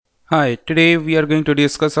Hi, today we are going to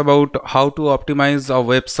discuss about how to optimize a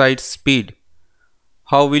website speed.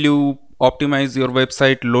 How will you optimize your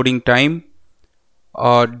website loading time,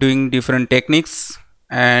 doing different techniques,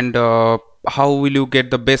 and how will you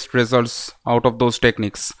get the best results out of those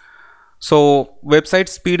techniques? So, website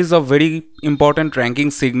speed is a very important ranking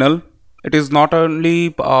signal. It is not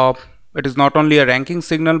only a ranking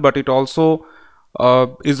signal, but it also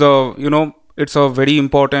is a it's a very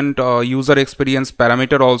important user experience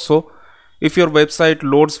parameter also. If your website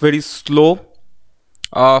loads very slow,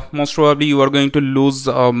 most probably you are going to lose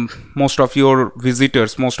most of your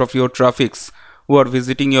visitors, most of your traffics who are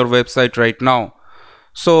visiting your website right now.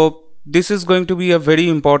 So this is going to be a very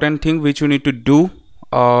important thing which you need to do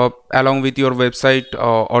along with your website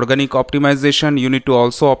organic optimization. You need to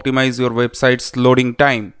also optimize your website's loading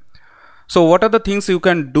time. So what are the things you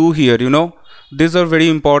can do here? These are very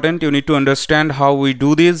important. You need to understand how we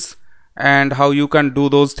do this and how you can do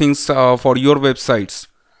those things for your websites.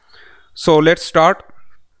 So let's start.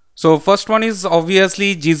 So first one is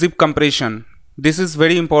obviously gzip compression. This is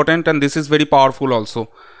very important and this is very powerful also.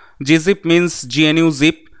 Gzip means GNU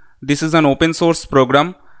zip. This is an open source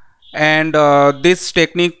program, and this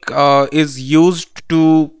technique is used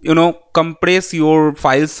to compress your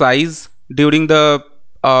file size during the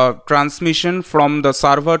transmission from the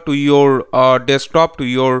server to your desktop to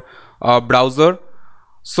your browser.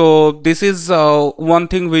 So this is one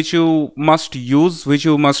thing which you must use,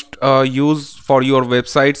 use for your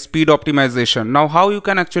website speed optimization. Now how you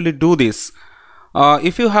can actually do this?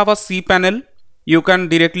 If you have a cPanel, you can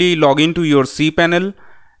directly log into your cPanel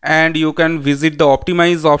and you can visit the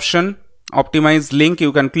optimize option, optimize link.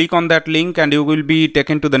 You can click on that link and you will be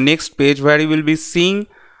taken to the next page where you will be seeing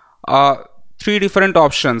uh, three different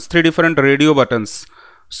options, three different radio buttons.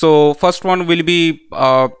 So first one will be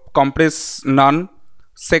compress none.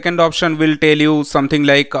 Second option will tell you something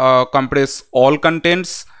like compress all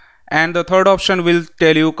contents, and the third option will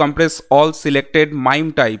tell you compress all selected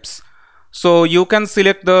MIME types. So you can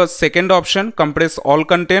select the second option, compress all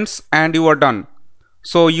contents, and you are done.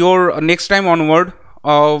 So your next time onward,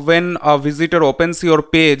 when a visitor opens your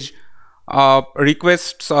page,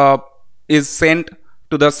 requests is sent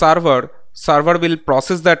to the server will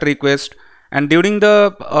process that request, and during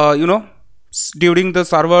the during the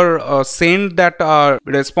server send that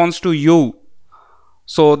response to you,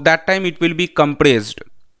 so that time it will be compressed.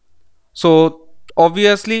 So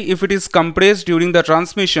obviously if it is compressed during the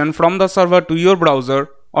transmission from the server to your browser,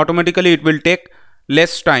 automatically it will take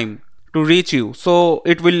less time to reach you. So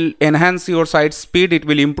it will enhance your site speed, it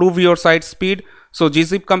will improve your site speed. So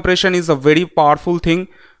gzip compression is a very powerful thing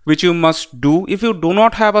which you must do. If you do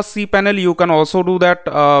not have a cPanel, you can also do that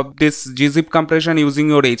this gzip compression using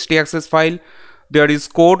your htaccess file. There is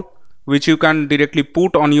code which you can directly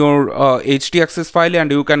put on your htaccess file,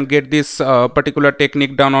 and you can get this particular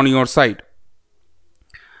technique done on your site.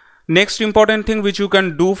 Next important thing which you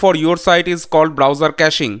can do for your site is called browser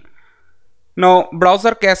caching. Now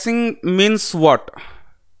browser caching means what?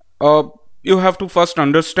 uh, you have to first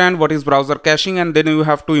understand what is browser caching, and then you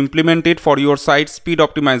have to implement it for your site speed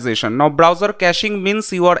optimization. Now browser caching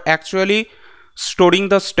means you are actually storing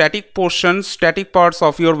the static portions, static parts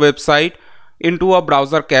of your website into a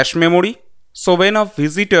browser cache memory. So when a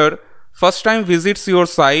visitor first time visits your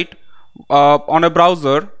site on a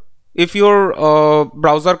browser, if your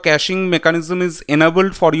browser caching mechanism is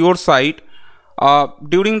enabled for your site,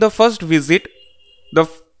 during the first visit, the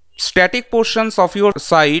static portions of your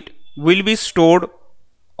site will be stored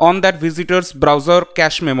on that visitor's browser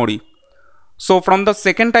cache memory. So from the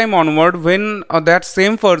second time onward, when that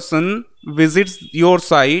same person visits your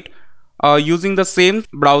site using the same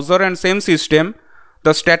browser and same system,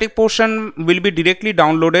 the static portion will be directly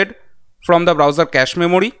downloaded from the browser cache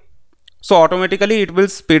memory. So automatically it will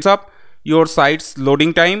speed up your site's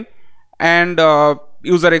loading time, and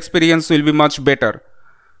user experience will be much better.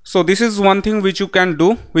 So this is one thing which you can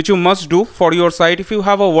do, which you must do for your site. If you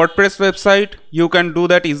have a WordPress website, you can do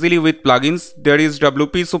that easily with plugins. There is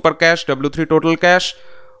WP Super Cache, W3 Total Cache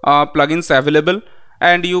plugins available,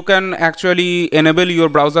 and you can actually enable your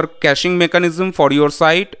browser caching mechanism for your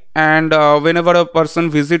site. And whenever a person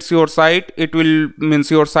visits your site, it will means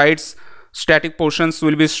your site's static portions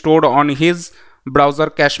will be stored on his browser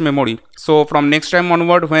cache memory. So from next time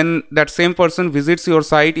onward, when that same person visits your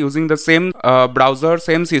site using the same browser,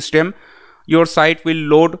 same system, your site will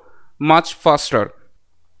load much faster.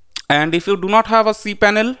 And if you do not have a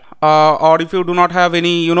cPanel, or if you do not have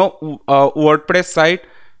any WordPress site,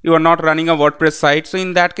 you are not running a WordPress site, so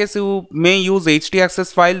in that case you may use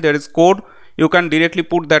htaccess file. There is code, you can directly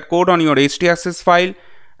put that code on your htaccess file,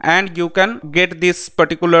 and you can get this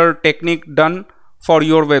particular technique done for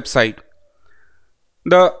your website.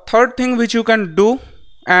 The third thing which you can do,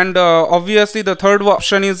 and obviously the third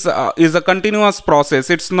option is a continuous process.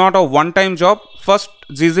 It's not a one time job. First,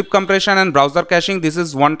 gzip compression and browser caching, this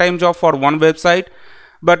is one time job for one website.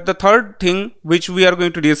 But the third thing which we are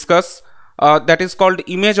going to discuss, that is called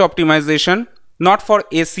image optimization, not for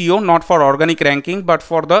SEO, not for organic ranking, but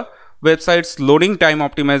for the website's loading time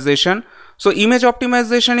optimization. So image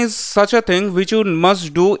optimization is such a thing which you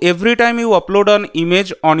must do every time you upload an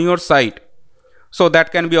image on your site. So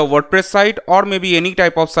that can be a WordPress site or maybe any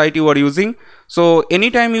type of site you are using. So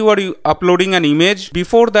anytime you are uploading an image,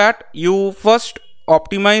 before that you first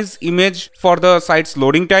optimize image for the site's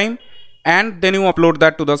loading time, and then you upload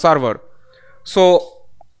that to the server. So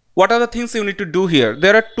what are the things you need to do here?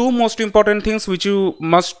 There are two most important things which you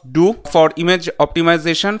must do for image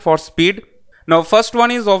optimization for speed. Now first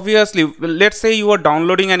one is, obviously, let's say you are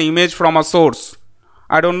downloading an image from a source.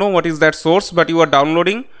 I don't know what is that source, but you are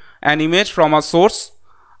downloading an image from a source,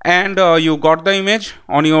 and you got the image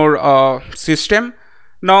on your system.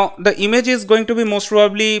 Now the image is going to be most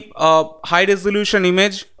probably a high resolution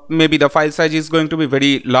image. Maybe the file size is going to be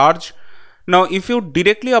very large. Now if you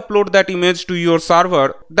directly upload that image to your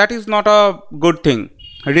server, that is not a good thing.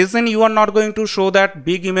 Reason, you are not going to show that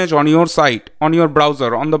big image on your site, on your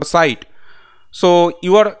browser, on the site. So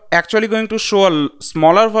you are actually going to show a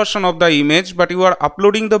smaller version of the image, but you are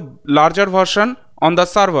uploading the larger version on the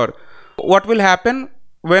server. What will happen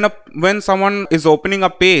when someone is opening a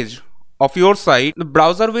page of your site, the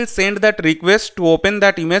browser will send that request to open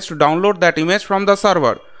that image, to download that image from the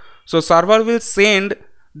server. So server will send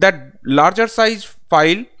that larger size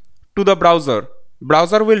file to the browser.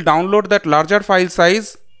 Browser will download that larger file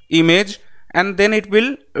size image, and then it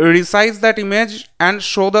will resize that image and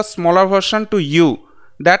show the smaller version to you.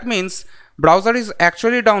 That means browser is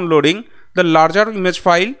actually downloading the larger image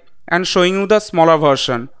file and showing you the smaller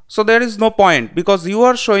version. So there is no point, because you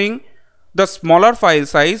are showing the smaller file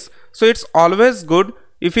size. So it's always good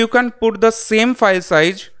if you can put the same file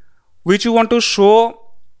size which you want to show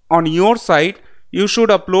on your site, you should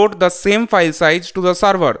upload the same file size to the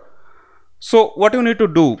server. So what you need to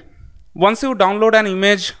do, once you download an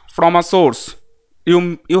image from a source,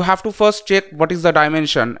 you have to first check what is the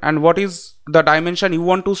dimension and what is the dimension you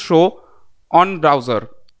want to show on browser,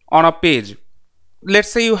 on a page. Let's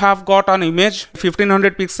say you have got an image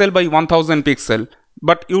 1500 pixel by 1000 pixel,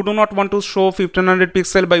 but you do not want to show 1500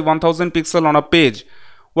 pixel by 1000 pixel on a page.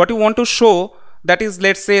 What you want to show, that is,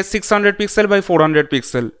 let's say 600 pixel by 400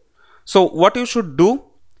 pixel. So what you should do,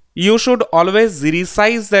 you should always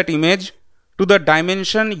resize that image to the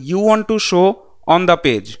dimension you want to show on the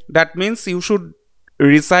page. That means you should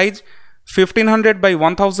resize 1500 by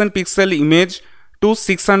 1000 pixel image to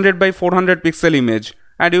 600 by 400 pixel image,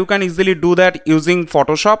 and you can easily do that using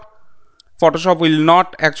Photoshop. Photoshop will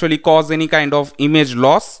not actually cause any kind of image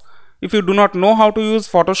loss. If you do not know how to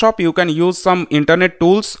use Photoshop, you can use some internet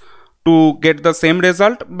tools to get the same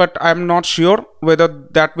result, but I'm not sure whether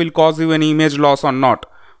that will cause you any image loss or not.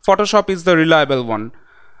 Photoshop is the reliable one.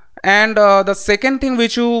 And the second thing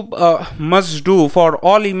which you must do for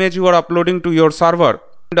all image you are uploading to your server,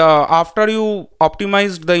 and, after you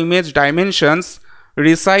optimized the image dimensions,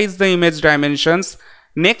 resize the image dimensions,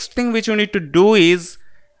 next thing which you need to do is,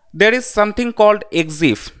 there is something called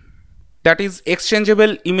EXIF, that is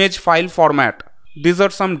exchangeable image file format. These are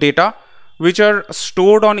some data which are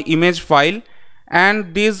stored on image file,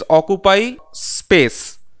 and these occupy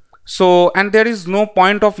space. So, and there is no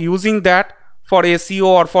point of using that for SEO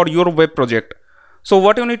or for your web project. So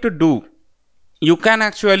what you need to do, you can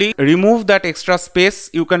actually remove that extra space,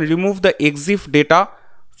 you can remove the EXIF data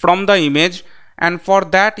from the image, and for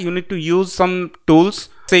that you need to use some tools.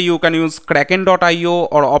 Say you can use Kraken.io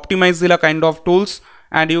or Optimizilla kind of tools,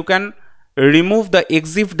 and you can remove the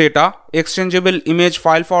EXIF data, exchangeable image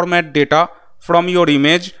file format data, from your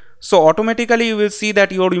image. So automatically you will see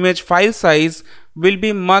that your image file size will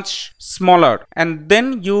be much smaller, and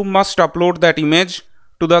then you must upload that image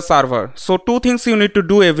to the server. So two things you need to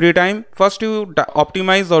do every time. First, you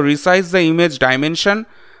optimize or resize the image dimension,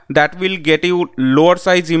 that will get you lower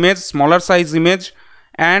size image, smaller size image,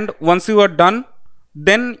 and once you are done,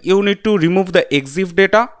 then you need to remove the EXIF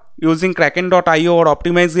data using Kraken.io or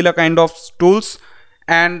Optimizilla kind of tools,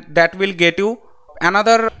 and that will get you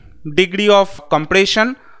another degree of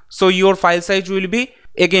compression. So your file size will be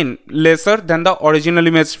again lesser than the original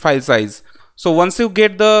image file size. So once you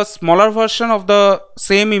get the smaller version of the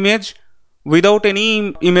same image without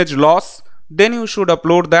any image loss, then you should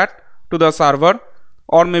upload that to the server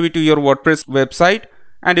or maybe to your WordPress website,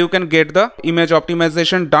 and you can get the image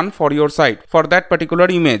optimization done for your site for that particular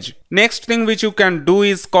image. Next thing which you can do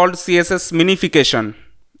is called CSS minification.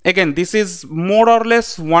 Again, this is more or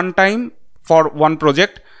less one time for one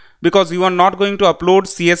project, because you are not going to upload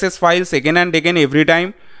CSS files again and again every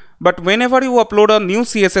time. But whenever you upload a new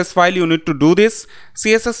CSS file, you need to do this.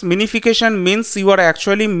 CSS minification means you are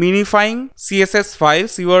actually minifying CSS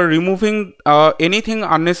files. You are removing anything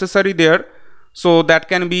unnecessary there. So that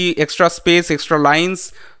can be extra space, extra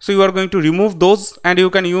lines. So you are going to remove those, and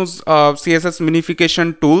you can use CSS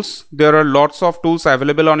minification tools. There are lots of tools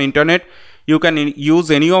available on internet. You can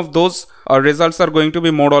use any of those. Results are going to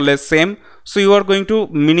be more or less same. So you are going to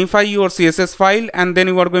minify your CSS file, and then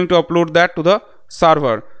you are going to upload that to the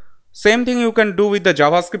server. Same thing you can do with the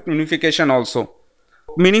JavaScript minification also.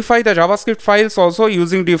 Minify the JavaScript files also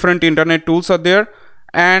using different internet tools are there.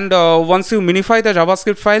 And once you minify the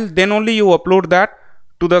JavaScript file, then only you upload that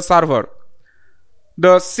to the server.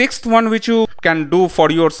 The sixth one which you can do for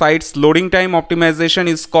your site's loading time optimization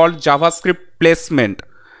is called JavaScript placement.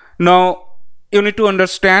 Now you need to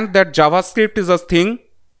understand that JavaScript is a thing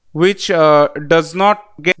which does not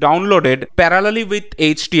get downloaded parallelly with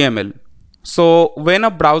HTML. So when a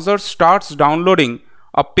browser starts downloading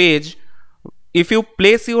a page, if you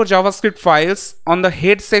place your JavaScript files on the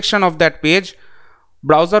head section of that page,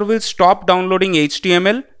 browser will stop downloading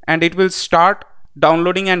HTML and it will start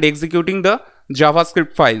downloading and executing the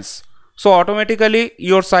JavaScript files. So automatically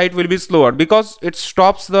your site will be slower because it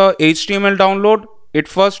stops the HTML download. It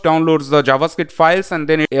first downloads the JavaScript files and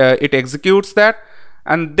then it executes that,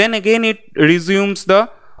 and then again it resumes the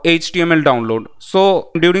HTML download. So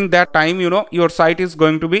during that time, your site is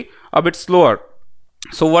going to be a bit slower.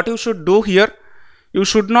 So what you should do here, you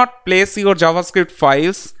should not place your JavaScript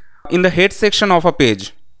files in the head section of a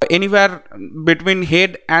page. Anywhere between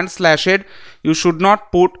head and /head, you should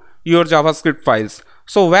not put your JavaScript files.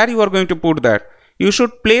 So where you are going to put that? You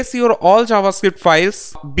should place your all JavaScript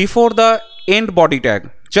files before the end body tag.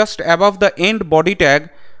 Just above the end body tag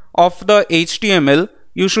of the HTML,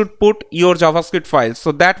 you should put your JavaScript files.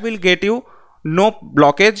 So that will get you no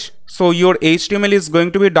blockage. So your HTML is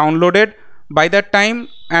going to be downloaded by that time,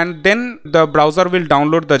 and then the browser will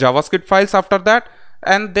download the JavaScript files after that,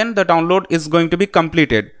 and then the download is going to be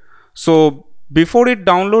completed. So before it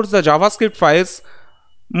downloads the JavaScript files,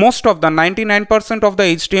 most of the 99% of the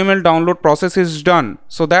HTML download process is done.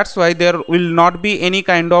 So that's why there will not be any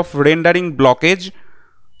kind of rendering blockage.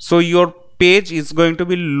 So your page is going to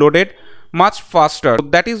be loaded much faster.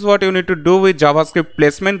 That is what you need to do with JavaScript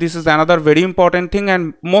placement. This is another very important thing,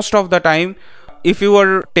 and most of the time if you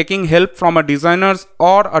are taking help from a designer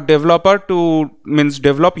or a developer to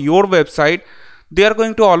develop your website, they are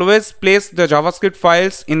going to always place the JavaScript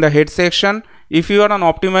files in the head section. If you are an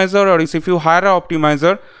optimizer, or if you hire an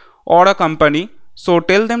optimizer or a company, so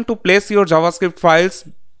tell them to place your JavaScript files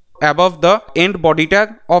above the end body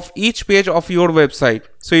tag of each page of your website.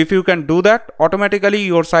 So if you can do that, automatically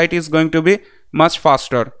your site is going to be much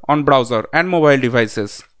faster on browser and mobile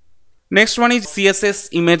devices. Next one is CSS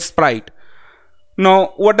image sprite.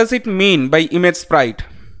 Now what does it mean by image sprite?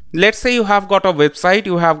 Let's say you have got a website,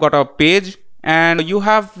 you have got a page, and you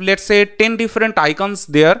have, let's say, 10 different icons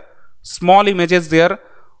there, small images there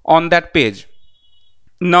on that page.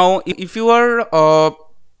 Now if you are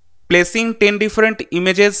placing 10 different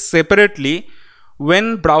images separately,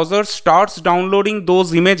 when browser starts downloading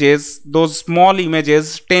those images, those small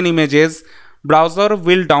images, 10 images, browser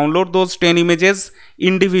will download those 10 images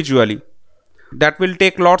individually. That will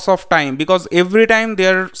take lots of time, because every time they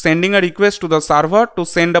are sending a request to the server to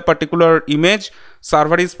send a particular image,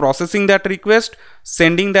 server is processing that request,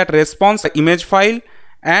 sending that response image file,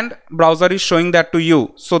 and browser is showing that to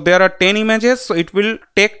you. So there are 10 images, so it will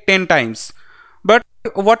take 10 times. But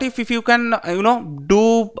what if you can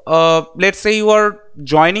do let's say you are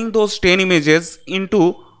joining those 10 images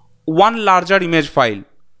into one larger image file.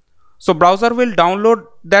 So browser will download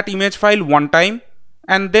that image file one time,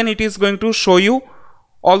 and then it is going to show you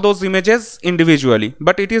all those images individually,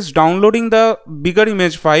 but it is downloading the bigger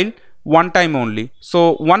image file one time only.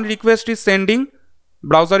 So one request is sending,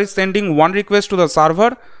 browser is sending one request to the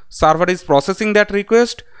server, server is processing that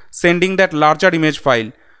request, sending that larger image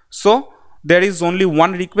file. So there is only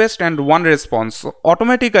one request and one response. So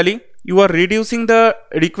automatically you are reducing the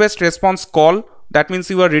request response call. That means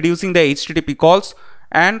you are reducing the HTTP calls,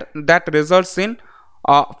 and that results in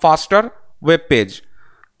a faster web page.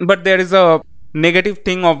 But there is a negative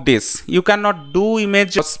thing of this. You cannot do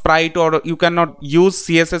image sprite, or you cannot use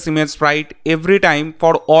CSS image sprite every time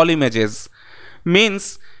for all images.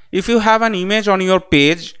 Means if you have an image on your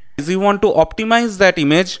page, you want to optimize that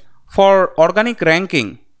image for organic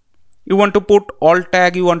ranking, you want to put alt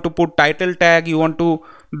tag, you want to put title tag, you want to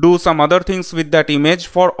do some other things with that image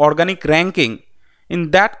for organic ranking.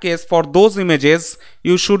 In that case, for those images,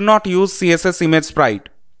 you should not use CSS image sprite.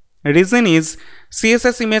 Reason is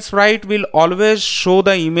CSS image sprite will always show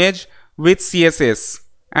the image with CSS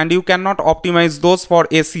and you cannot optimize those for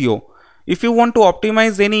SEO. If you want to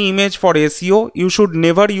optimize any image for SEO, you should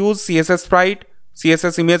never use CSS sprite,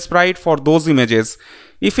 CSS image sprite for those images.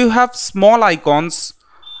 If you have small icons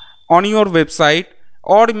on your website,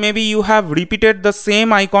 or maybe you have repeated the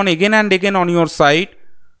same icon again and again on your site,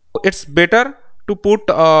 it's better to put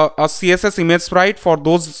a CSS image sprite for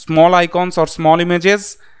those small icons or small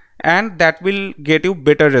images, and that will get you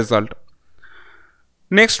better result.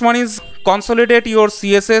 Next one is consolidate your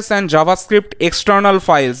CSS and JavaScript external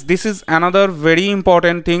files. This is another very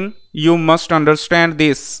important thing. You must understand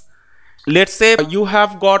this. Let's say you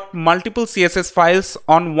have got multiple CSS files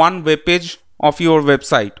on one web page of your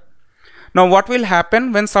website. Now what will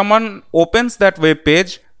happen when someone opens that web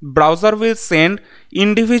page? Browser will send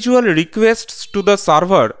individual requests to the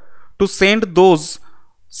server to send those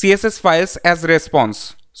CSS files as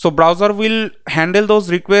response. So browser will handle those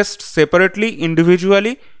requests separately,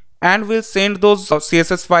 individually, and will send those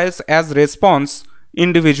CSS files as response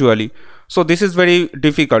individually. So this is very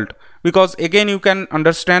difficult, because again you can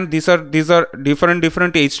understand these are different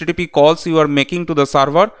HTTP calls you are making to the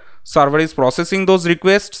server. Server is processing those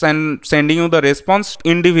requests and sending you the response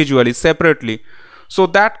individually, separately. So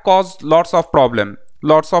that caused lots of problem,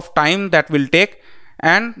 lots of time that will take,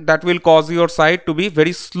 and that will cause your site to be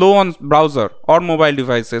very slow on browser or mobile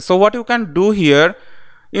devices. So what you can do here,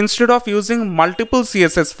 instead of using multiple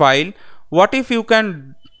CSS file, what if you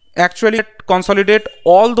can actually consolidate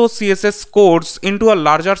all those CSS codes into a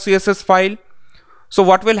larger CSS file? So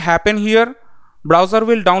what will happen here? Browser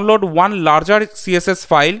will download one larger CSS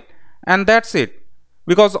file, and that's it,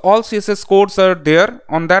 because all CSS codes are there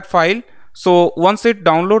on that file. So once it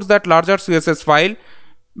downloads that larger CSS file,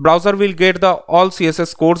 browser will get the all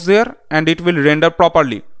CSS codes there and it will render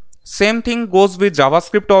properly. Same thing goes with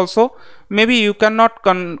JavaScript also. Maybe you cannot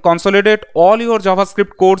consolidate all your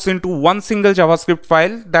JavaScript codes into one single JavaScript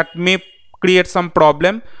file. That may create some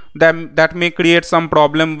problem. That may create some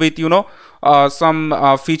problem with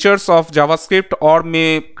some features of JavaScript, or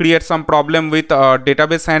may create some problem with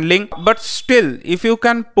database handling. But still, if you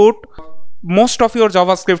can put most of your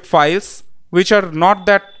JavaScript files which are not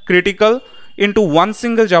that critical into one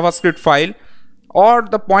single JavaScript file, or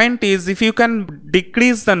the point is, if you can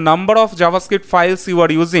decrease the number of JavaScript files you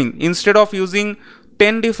are using, instead of using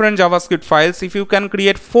 10 different JavaScript files, if you can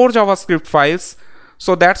create 4 JavaScript files,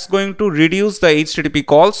 so that's going to reduce the HTTP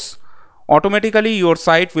calls. Automatically your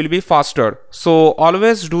site will be faster. So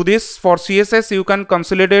always do this. For CSS, you can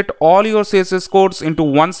consolidate all your CSS codes into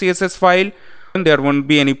one CSS file and there won't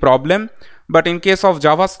be any problem. But in case of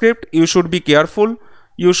JavaScript, you should be careful.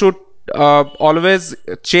 You should always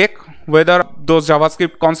check whether those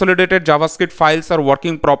consolidated JavaScript files are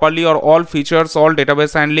working properly, or all features, all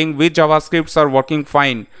database handling with JavaScripts are working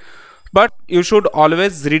fine. But you should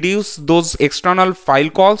always reduce those external file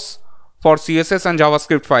calls for CSS and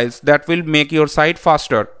JavaScript files. That will make your site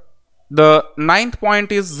faster. The ninth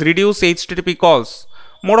point is reduce HTTP calls.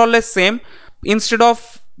 More or less same. Instead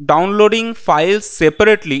of downloading files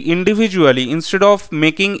separately, individually, instead of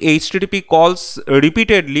making HTTP calls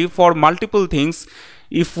repeatedly for multiple things,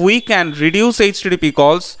 if we can reduce HTTP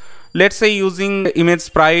calls, let's say using image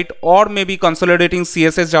sprite or maybe consolidating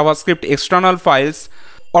CSS JavaScript external files,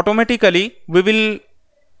 automatically we will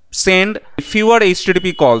send fewer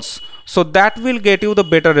HTTP calls. So that will get you the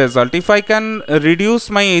better result. If I can reduce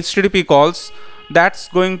my HTTP calls, that's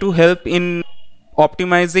going to help in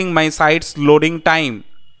optimizing my site's loading time.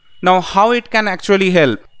 Now how it can actually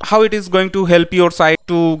help, how it is going to help your site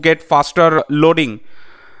to get faster loading.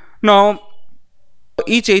 Now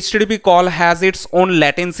each HTTP call has its own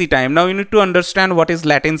latency time. Now you need to understand what is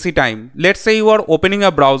latency time. Let's say you are opening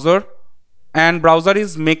a browser and browser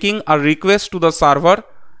is making a request to the server,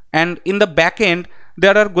 and in the backend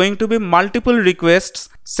there are going to be multiple requests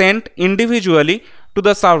sent individually to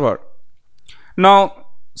the server. Now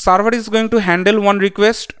server is going to handle one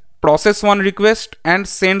request, process one request and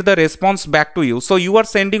send the response back to you. So you are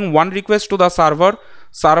sending one request to the server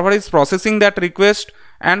is processing that request,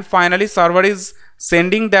 and finally server is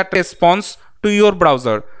sending that response to your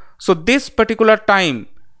browser. So this particular time,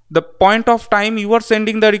 the point of time you are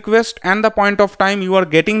sending the request and the point of time you are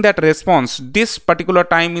getting that response, this particular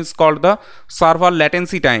time is called the server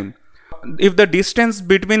latency time. If the distance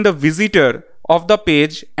between the visitor of the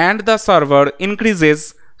page and the server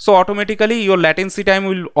increases, so automatically your latency time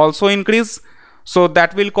will also increase. So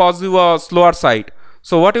that will cause you a slower site.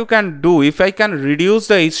 So what you can do, if I can reduce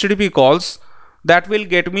the HTTP calls, that will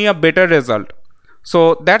get me a better result.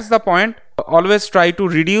 So that's the point. Always try to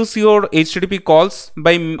reduce your HTTP calls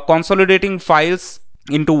by consolidating files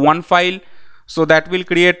into one file. So that will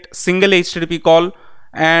create single HTTP call,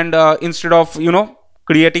 and instead of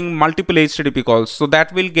creating multiple HTTP calls, so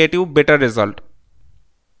that will get you better result.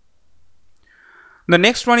 The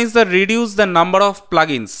next one is the reduce the number of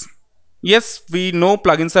plugins. Yes, we know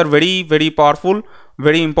plugins are very powerful,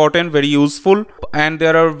 very important, very useful, and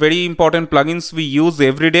there are very important plugins we use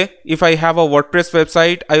every day. If I have a WordPress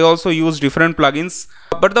website, I also use different plugins.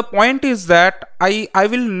 But the point is that I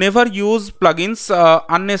will never use plugins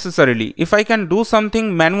unnecessarily. If I can do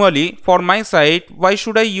something manually for my site, why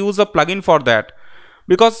should I use a plugin for that?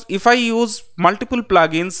 Because if I use multiple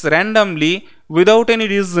plugins randomly without any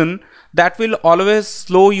reason, that will always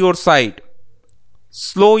slow your site.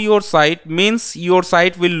 Slow your site means your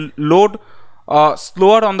site will load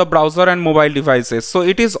slower on the browser and mobile devices. So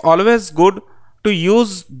it is always good to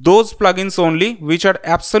use those plugins only which are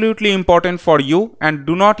absolutely important for you, and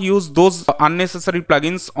do not use those unnecessary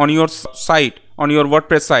plugins on your site, on your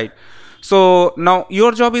WordPress site. So now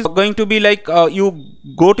your job is going to be like, you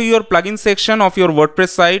go to your plugin section of your WordPress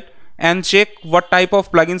site and check what type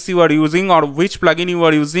of plugins you are using, or which plugin you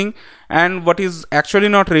are using, and what is actually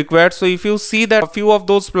not required. So if you see that a few of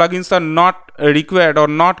those plugins are not required or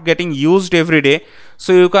not getting used every day,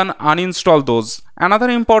 so you can uninstall those. Another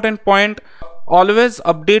important point, always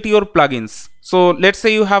update your plugins. So let's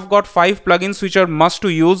say you have got 5 plugins which are must to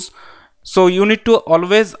use, so you need to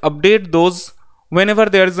always update those. Whenever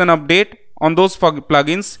there is an update on those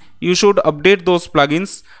plugins, you should update those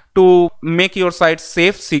plugins to make your site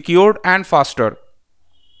safe, secured and faster.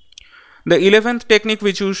 The 11th technique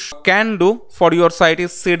which you can do for your site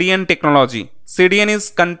is CDN technology. CDN is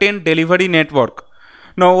Content Delivery Network.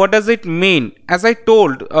 Now what does it mean? As I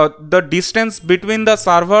told, the distance between the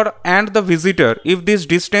server and the visitor, if this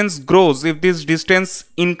distance grows, if this distance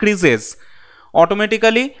increases,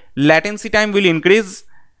 automatically latency time will increase,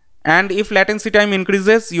 and if latency time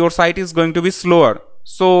increases, your site is going to be slower.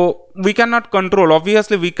 So we cannot control,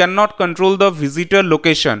 obviously we cannot control the visitor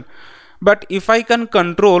location, but if I can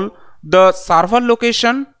control the server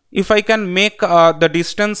location, if I can make the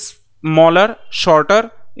distance smaller,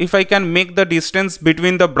 shorter, if I can make the distance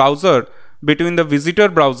between the browser, between the visitor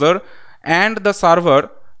browser and the server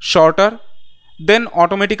shorter, then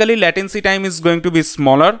automatically latency time is going to be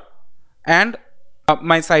smaller, and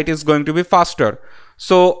my site is going to be faster.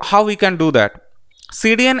 So how we can do that?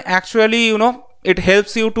 CDN actually, it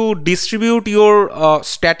helps you to distribute your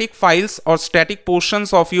static files or static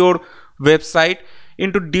portions of your website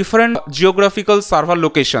into different geographical server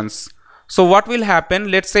locations. So what will happen,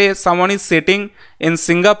 let's say someone is sitting in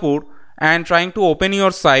Singapore and trying to open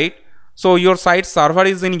your site. So your site server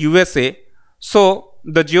is in USA, so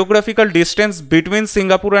the geographical distance between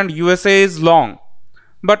Singapore and USA is long.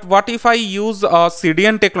 But what if I use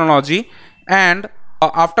CDN technology, and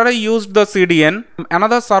after I used the CDN,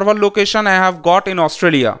 another server location I have got in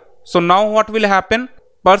Australia. So now what will happen?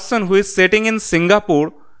 Person who is sitting in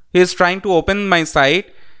Singapore, he is trying to open my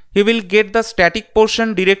site, he will get the static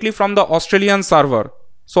portion directly from the Australian server.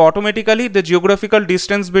 So automatically the geographical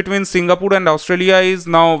distance between Singapore and Australia is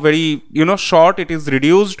now very short, it is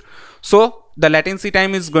reduced. So the latency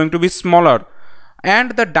time is going to be smaller,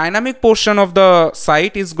 and the dynamic portion of the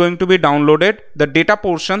site is going to be downloaded. The data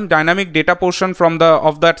portion, dynamic data portion from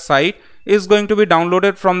that site is going to be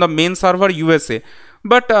downloaded from the main server USA,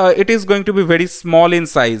 but it is going to be very small in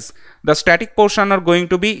size. The static portion are going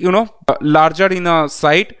to be larger in a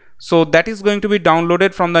site, so that is going to be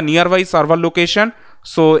downloaded from the nearby server location.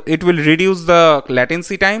 So it will reduce the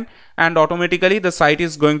latency time, and automatically the site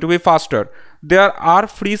is going to be faster. There are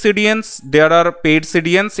free CDNs, there are paid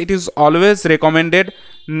CDNs. It is always recommended,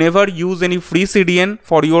 never use any free CDN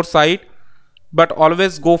for your site, but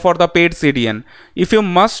always go for the paid CDN. If you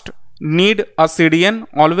must need a CDN,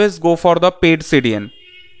 always go for the paid CDN.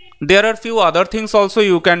 There are few other things also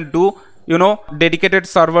you can do. Dedicated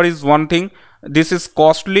server is one thing. This is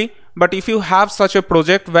costly, but if you have such a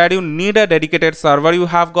project where you need a dedicated server, you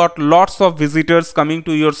have got lots of visitors coming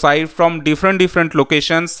to your site from different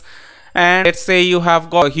locations, and let's say you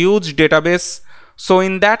have got a huge database, so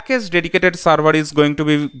in that case dedicated server is going to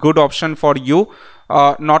be good option for you,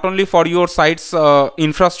 not only for your site's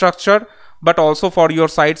infrastructure, but also for your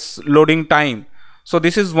site's loading time. So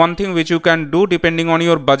this is one thing which you can do. Depending on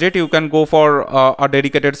your budget, you can go for a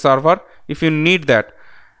dedicated server if you need that.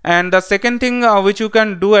 And the second thing which you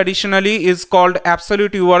can do additionally is called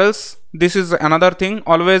absolute URLs. This is another thing.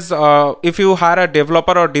 Always if you hire a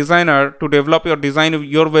developer or designer to develop your design of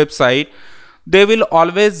your website, they will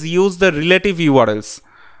always use the relative URLs.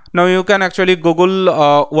 Now you can actually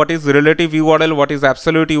Google what is relative URL, what is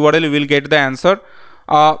absolute URL, you will get the answer.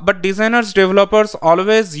 But designers, developers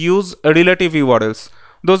always use relative URLs.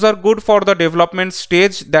 Those are good for the development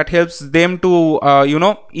stage, that helps them to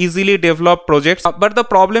easily develop projects. But the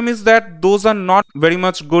problem is that those are not very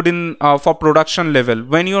much good in for production level.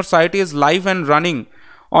 When your site is live and running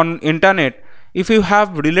on internet, if you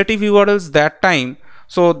have relative URLs that time,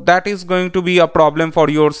 so that is going to be a problem for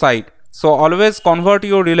your site. So always convert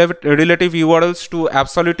your relative URLs to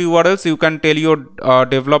absolute URLs. You can tell your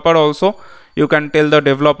developer also, you can tell the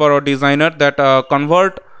developer or designer that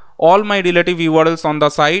convert all my relative URLs on the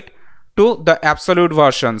site to the absolute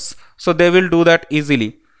versions, so they will do that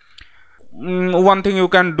easily. One thing you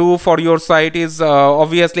can do for your site is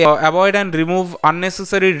obviously avoid and remove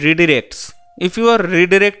unnecessary redirects. If you are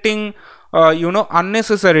redirecting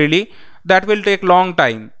unnecessarily, that will take long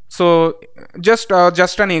time. So just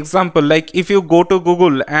an example, like if you go to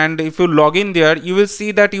Google and if you log in there, you will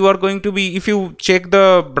see that you are going to be, if you check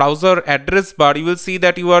the browser address bar, you will see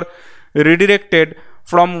that you are redirected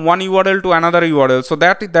from one URL to another URL. So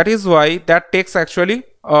that is why that takes actually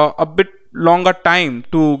a bit longer time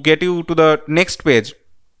to get you to the next page.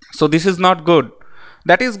 So this is not good.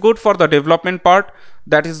 That is good for the development part,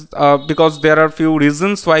 that is because there are few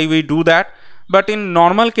reasons why we do that. But in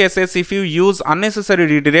normal cases, if you use unnecessary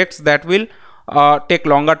redirects, that will take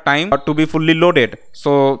longer time to be fully loaded.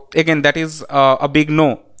 So again, that is a big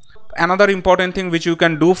no. Another important thing which you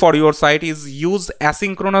can do for your site is use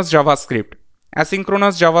asynchronous JavaScript.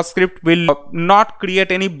 Asynchronous JavaScript will not create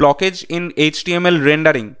any blockage in HTML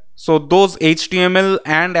rendering. So those HTML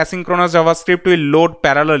and asynchronous JavaScript will load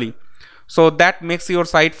parallelly. So that makes your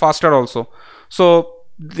site faster also. So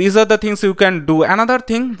these are the things you can do. Another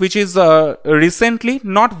thing which is recently,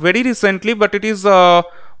 not very recently, but it is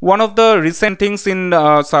one of the recent things in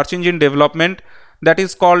search engine development, that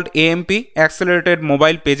is called AMP, Accelerated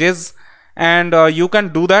Mobile Pages. And you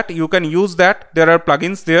can do that, you can use that. There are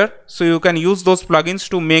plugins there, so you can use those plugins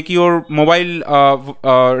to make your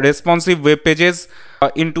mobile responsive web pages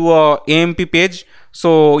into a AMP page.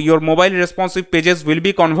 So your mobile responsive pages will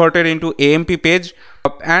be converted into AMP page,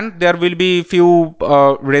 and there will be few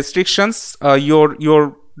restrictions.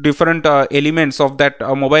 Your different elements of that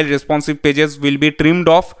mobile responsive pages will be trimmed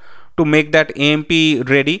off to make that AMP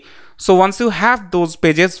ready. So once you have those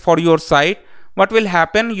pages for your site, what will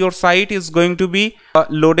happen, your site is going to be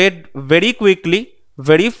loaded very quickly,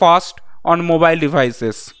 very fast on mobile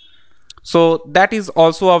devices. So that is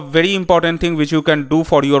also a very important thing which you can do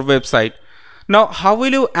for your website. Now how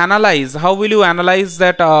will you analyze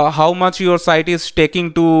that how much your site is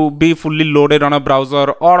taking to be fully loaded on a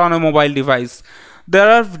browser or on a mobile device? There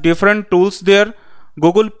are different tools there.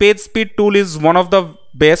 Google PageSpeed tool is one of the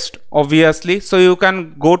best, obviously. So you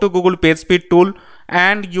can go to Google PageSpeed tool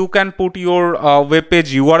and you can put your web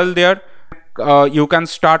page URL there. You can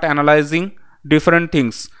start analyzing different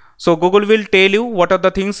things. So Google will tell you what are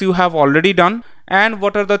the things you have already done and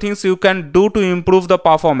what are the things you can do to improve the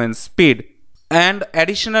performance, speed. And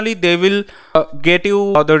additionally, they will get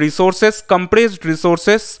you the resources, compressed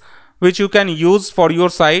resources, which you can use for your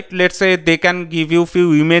site. Let's say they can give you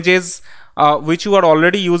few images which you are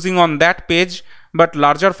already using on that page, but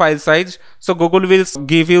larger file size. So Google will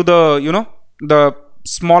give you the the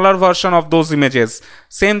smaller version of those images.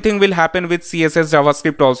 Same thing will happen with CSS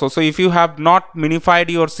JavaScript also. So if you have not minified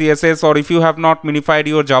your CSS, or if you have not minified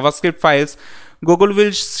your JavaScript files, Google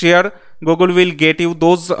will get you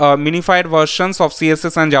those minified versions of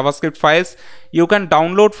CSS and JavaScript files. You can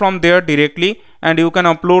download from there directly and you can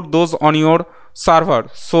upload those on your server.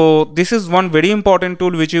 So this is one very important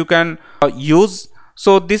tool which you can use.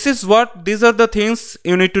 So these are the things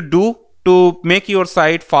you need to do to make your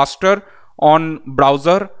site faster on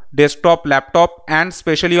browser, desktop, laptop, and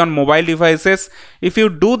especially on mobile devices. If you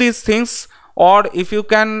do these things, or if you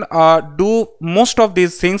can do most of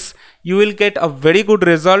these things, you will get a very good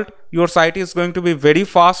result. Your site is going to be very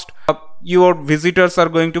fast. Your visitors are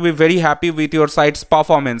going to be very happy with your site's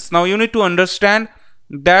performance. Now you need to understand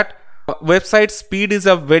that website speed is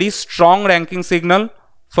a very strong ranking signal,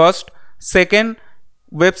 first. Second,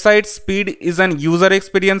 website speed is an user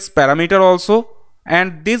experience parameter also.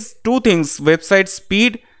 And these two things, website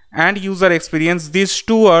speed and user experience, these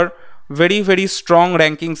two are very, very strong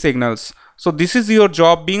ranking signals. So this is your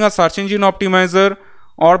job, being a search engine optimizer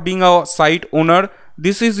or being a site owner.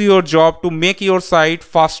 This is your job to make your site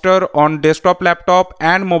faster on desktop, laptop,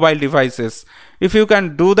 and mobile devices. If you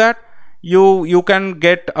can do that, you can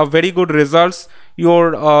get a very good results.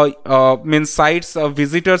 your sites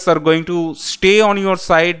visitors are going to stay on your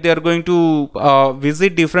site. They are going to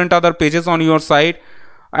visit different other pages on your site,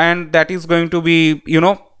 and that is going to be,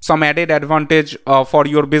 some added advantage for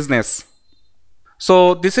your business.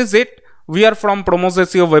 So this is it. We are from Promos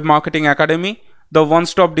SEO Web Marketing Academy, the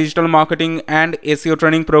one-stop digital marketing and SEO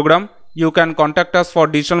training program. You can contact us for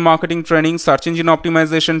digital marketing training, search engine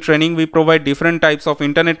optimization training. We provide different types of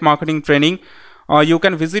internet marketing training. You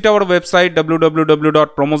can visit our website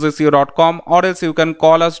www.promoseseo.com, or else you can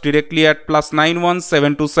call us directly at +91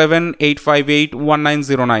 727 858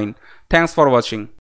 1909. Thanks for watching.